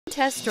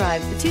Test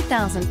drive the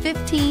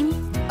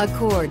 2015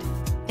 Accord.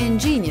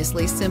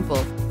 Ingeniously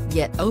simple,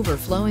 yet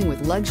overflowing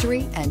with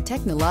luxury and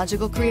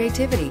technological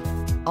creativity.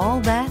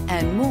 All that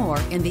and more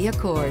in the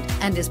Accord,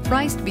 and is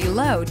priced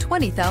below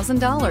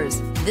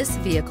 $20,000. This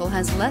vehicle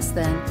has less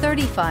than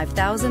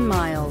 35,000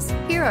 miles.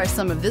 Here are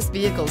some of this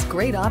vehicle's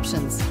great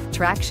options: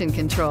 traction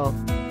control,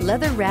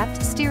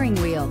 leather-wrapped steering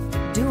wheel,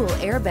 dual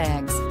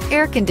airbags,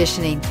 air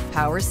conditioning,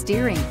 power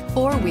steering,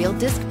 four-wheel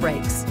disc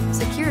brakes,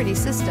 security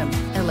system,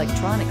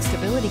 electronic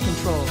stability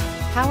control,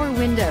 power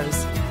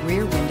windows,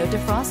 rear window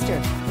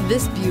defroster.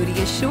 This beauty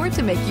is sure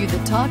to make you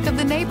the talk of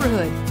the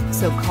neighborhood.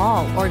 So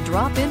call or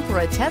drop in for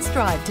a test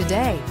drive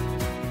today.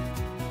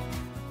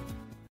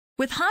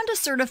 With Honda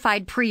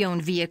certified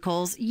pre-owned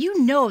vehicles,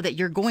 you know that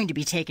you're going to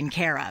be taken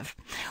care of.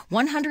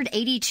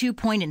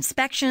 182-point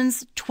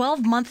inspections,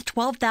 12-month,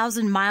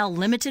 12,000-mile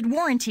limited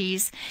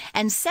warranties,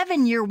 and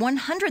 7-year,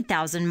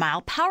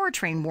 100,000-mile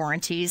powertrain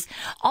warranties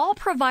all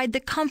provide the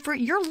comfort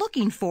you're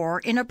looking for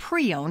in a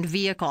pre-owned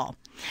vehicle.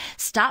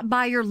 Stop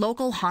by your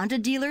local Honda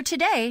dealer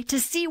today to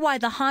see why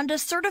the Honda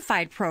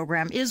certified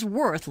program is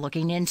worth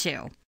looking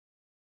into.